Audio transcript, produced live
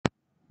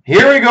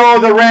Here we go.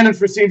 The randoms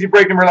for C&C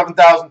break number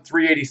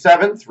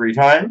 11,387. 3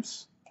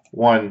 times.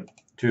 1,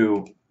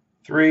 2,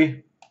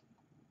 3.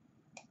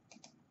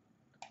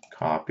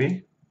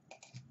 Copy.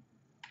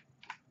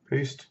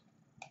 Paste.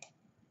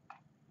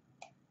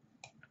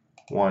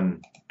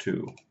 1,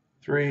 2,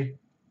 3.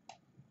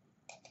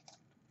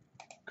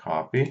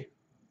 Copy.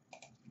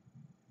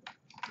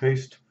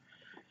 Paste.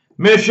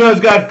 Misha's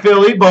got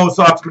Philly, Bo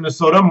Sox,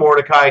 Minnesota,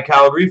 Mordecai,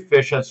 Calgary,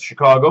 Fish has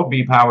Chicago,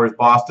 B Powers,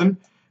 Boston.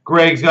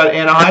 Greg's got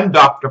Anaheim,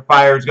 Dr.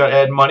 Fire's got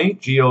Ed Money,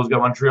 Gio's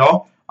got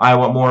Montreal, I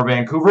Want More,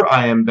 Vancouver,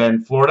 I Am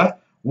Ben, Florida.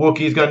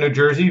 Wookie's got New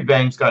Jersey,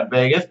 Vang's got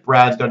Vegas,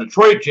 Brad's got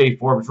Detroit, J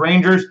Forbes,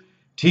 Rangers,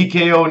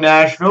 TKO,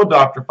 Nashville,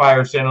 Dr.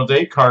 Fire, San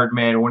Jose,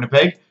 Cardman,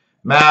 Winnipeg.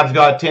 Mav's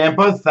got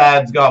Tampa,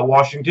 Thad's got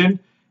Washington,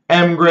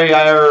 M. Gray,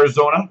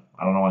 Arizona.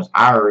 I don't know why it's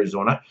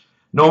Arizona.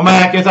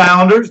 Nomak is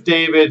Islanders.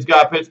 David's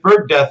got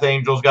Pittsburgh. Death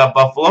Angel's got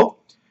Buffalo.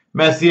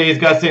 Messier's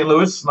got St.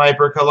 Louis.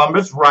 Sniper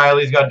Columbus.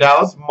 Riley's got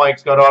Dallas.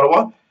 Mike's got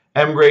Ottawa.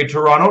 M. Gray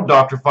Toronto.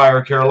 Dr.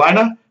 Fire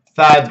Carolina.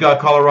 Thad's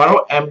got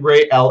Colorado. M.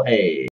 Gray LA.